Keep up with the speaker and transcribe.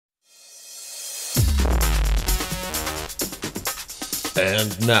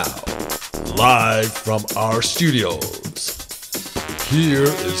And now, live from our studios, here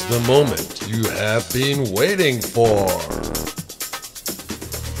is the moment you have been waiting for.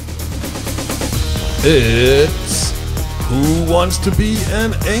 It's Who Wants to Be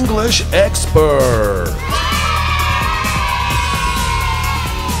an English Expert?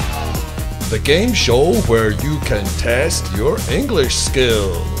 The game show where you can test your English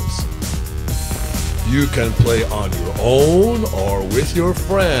skills. You can play on your own or with your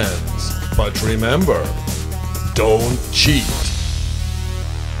friends, but remember, don't cheat.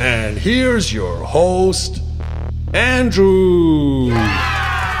 And here's your host, Andrew.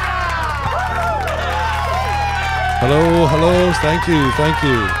 Hello, thank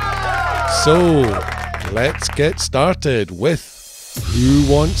you. So, let's get started with Who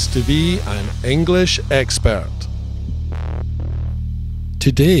Wants to Be an English Expert?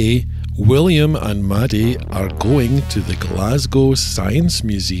 Today, William and Maddie are going to the Glasgow Science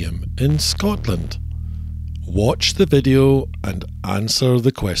Museum in Scotland. Watch the video and answer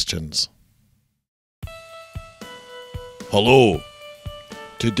the questions. Hello.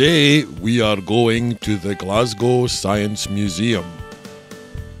 Today we are going to the Glasgow Science Museum.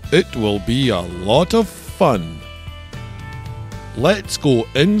 It will be a lot of fun. Let's go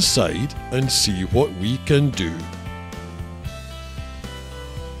inside and see what we can do.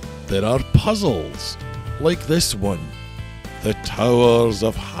 There are puzzles, like this one, the Towers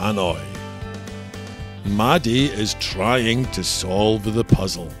of Hanoi. Maddie is trying to solve the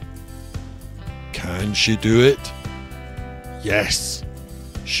puzzle. Can she do it? Yes,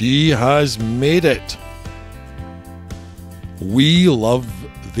 she has made it. We love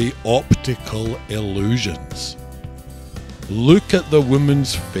the optical illusions. Look at the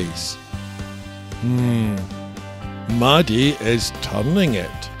woman's face. Maddie is turning it.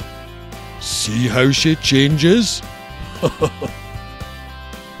 See how she changes?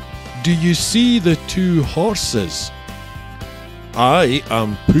 Do you see the two horses? I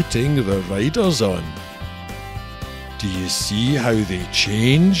am putting the riders on. Do you see how they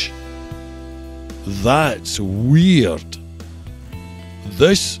change? That's weird.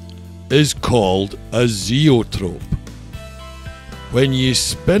 This is called a zoetrope. When you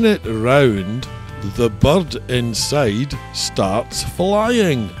spin it round, the bird inside starts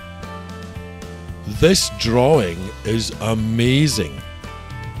flying. This drawing is amazing.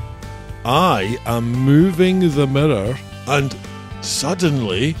 I am moving the mirror and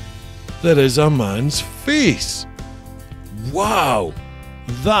suddenly there is a man's face. Wow,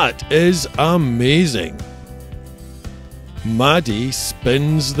 that is amazing. Maddie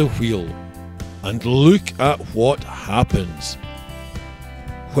spins the wheel and look at what happens.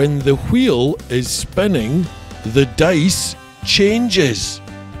 When the wheel is spinning, the dice changes.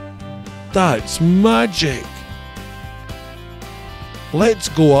 That's magic. Let's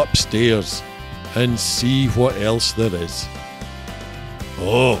go upstairs and see what else there is.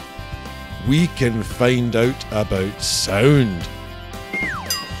 Oh, we can find out about sound.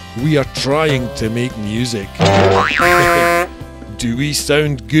 We are trying to make music. Do we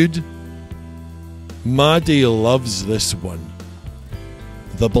sound good? Maddie loves this one.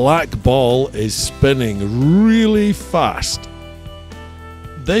 The black ball is spinning really fast.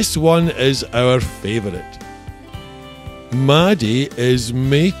 This one is our favourite. Maddie is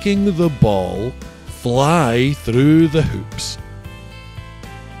making the ball fly through the hoops.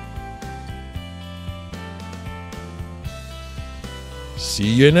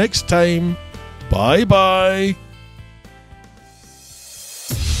 See you next time. Bye bye.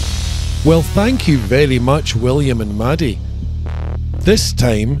 Well, thank you very much, William and Maddie. This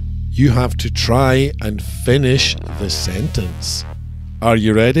time you have to try and finish the sentence. Are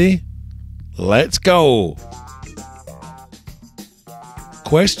you ready? Let's go!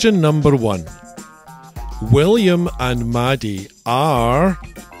 Question number 1. William and Maddie are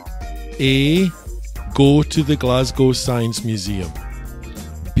A. Go to the Glasgow Science Museum.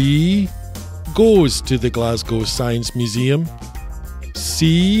 B. Goes to the Glasgow Science Museum.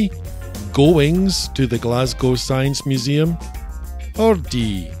 C. Goings to the Glasgow Science Museum. Or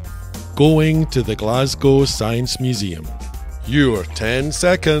D. Going to the Glasgow Science Museum. Your 10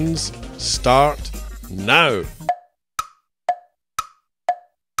 seconds start now.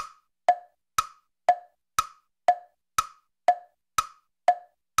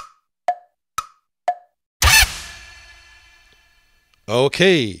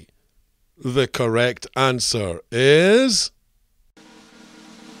 Okay, the correct answer is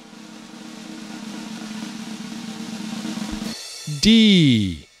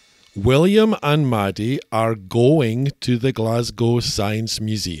D. William and Maddie are going to the Glasgow Science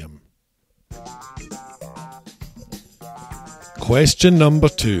Museum. Question number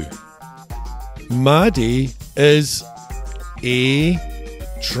 2. Maddie is A.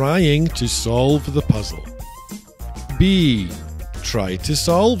 Trying to solve the puzzle. B. Try to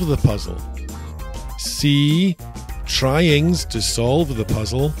solve the puzzle. C. Tryings to solve the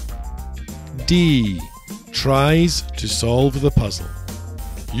puzzle. D. Tries to solve the puzzle.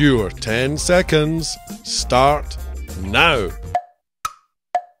 Your 10 seconds start now.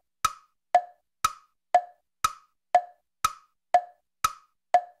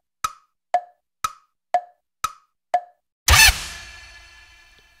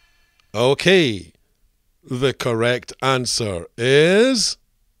 Okay, the correct answer is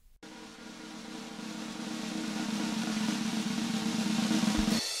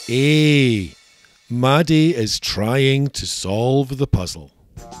A. Maddie is trying to solve the puzzle.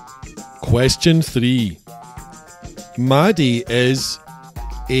 Question 3. Maddie is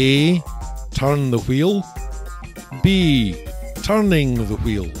A. Turn the wheel. B. Turning the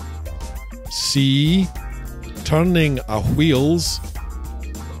wheel. C. Turning a wheels.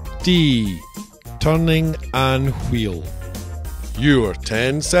 D. Turning an wheel. Your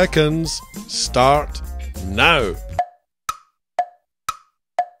 10 seconds start now.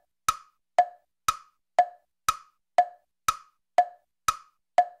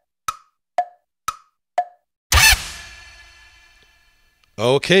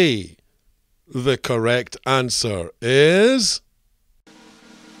 Okay, the correct answer is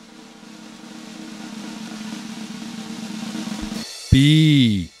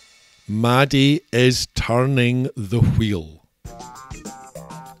B. Maddie is turning the wheel.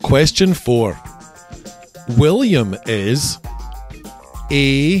 Question 4. William is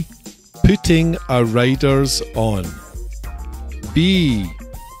A. Putting a riders on. B.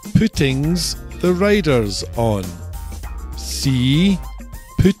 Puttings the riders on. C.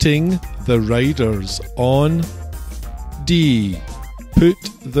 Putting the riders on. D. Put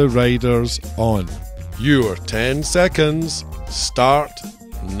the riders on. Your 10 seconds start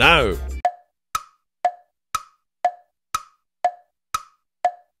now.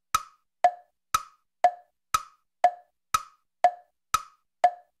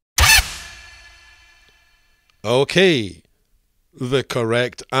 Okay, the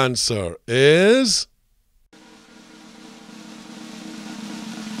correct answer is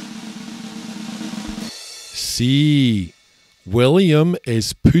C. William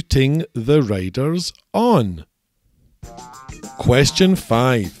is putting the riders on. Question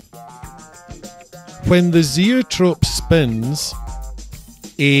 5. When the zoetrope spins,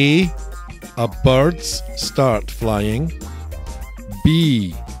 A. Birds start flying.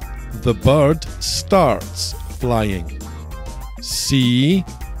 B. The bird starts flying. C.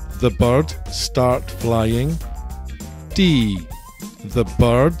 The bird start flying. D. The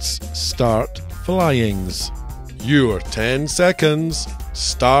birds start flyings. Your 10 seconds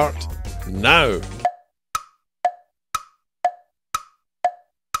start now.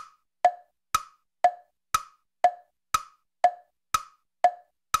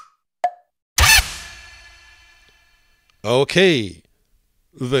 Okay,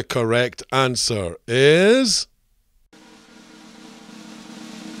 the correct answer is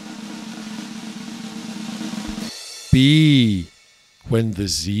B. When the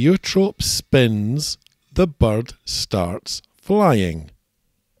zoetrope spins, the bird starts flying.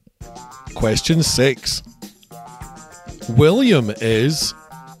 Question 6. William is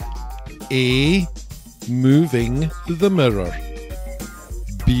A. Moving the mirror.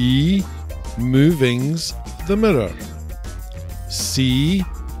 B. Movings the mirror. C.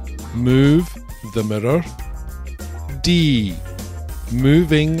 Move the mirror. D.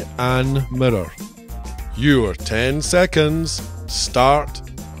 Moving an mirror. Your 10 seconds start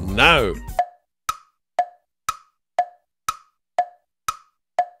now.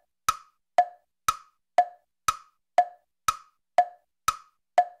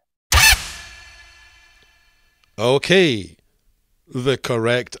 Okay, the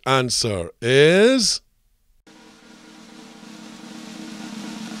correct answer is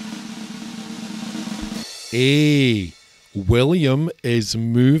A. William is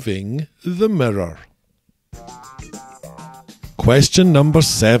moving the mirror. Question number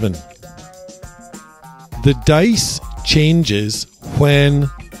 7. The dice changes when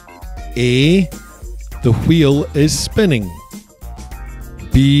A. The wheel is spinning.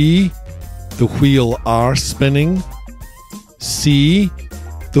 B. The wheel are spinning. C.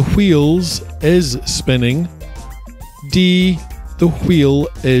 The wheels is spinning. D. The wheel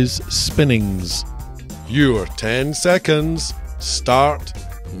is spinnings. Your 10 seconds start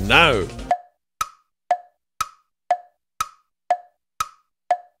now.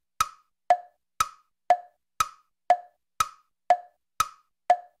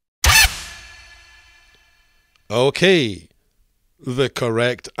 Okay, the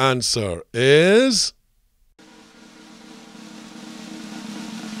correct answer is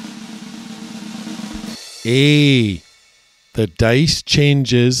A. The dice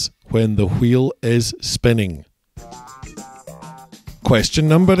changes when the wheel is spinning. Question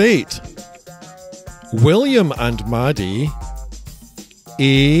number 8. William and Maddie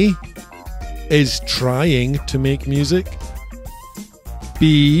A. is trying to make music.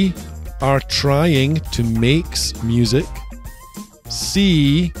 B. are trying to makes music.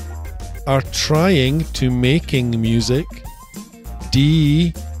 C. are trying to making music.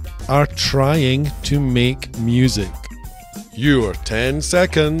 D. are trying to make music. Your 10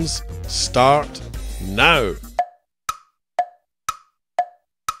 seconds start now.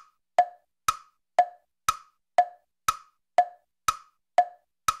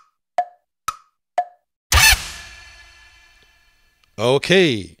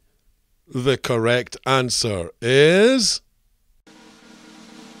 Okay, the correct answer is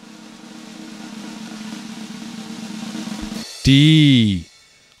D.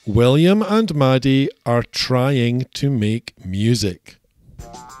 William and Maddie are trying to make music.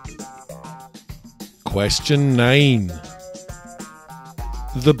 Question 9.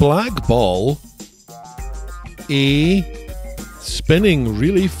 The black ball A. spinning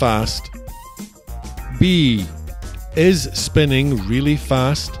really fast. B. is spinning really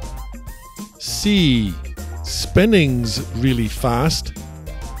fast. C. spinning's really fast.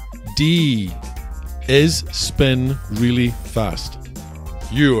 D. is spin really fast.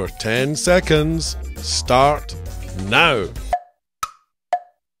 Your 10 seconds start now.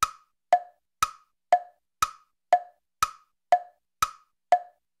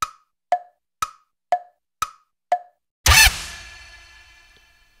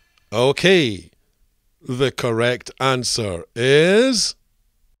 Okay, the correct answer is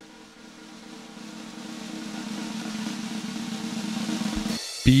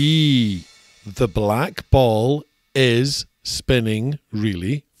B. The black ball is spinning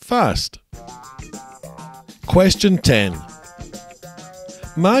really fast. Question 10.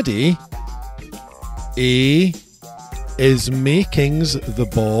 Maddie A. is makings the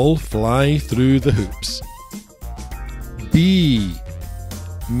ball fly through the hoops. B.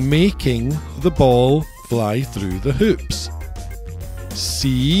 making the ball fly through the hoops.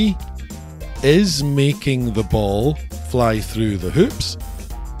 C. is making the ball fly through the hoops.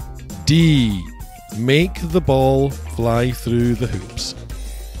 D. make the ball fly through the hoops.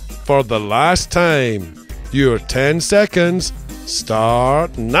 For the last time, your 10 seconds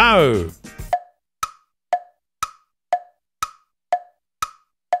start now.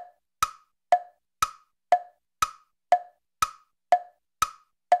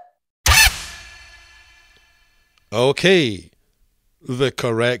 Okay, the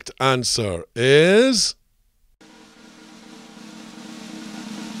correct answer is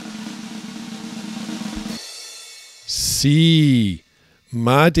C.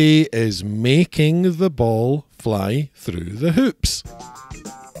 Maddie is making the ball fly through the hoops.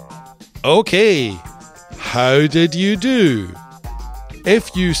 Okay, how did you do?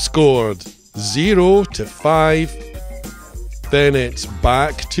 If you scored 0 to 5, then it's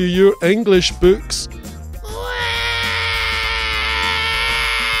back to your English books.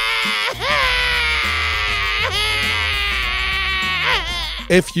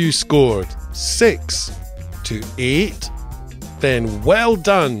 If you scored 6 to 8, then well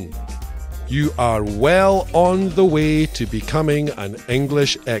done. You are well on the way to becoming an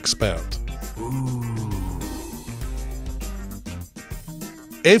English expert.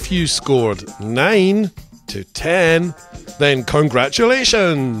 If you scored 9 to 10, then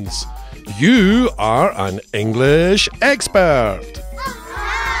congratulations. You are an English expert.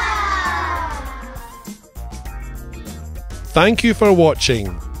 Thank you for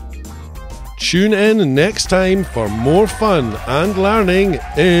watching. Tune in next time for more fun and learning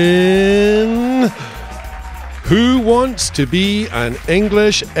in Who Wants to Be an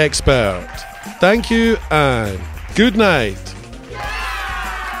English Expert? Thank you and good night.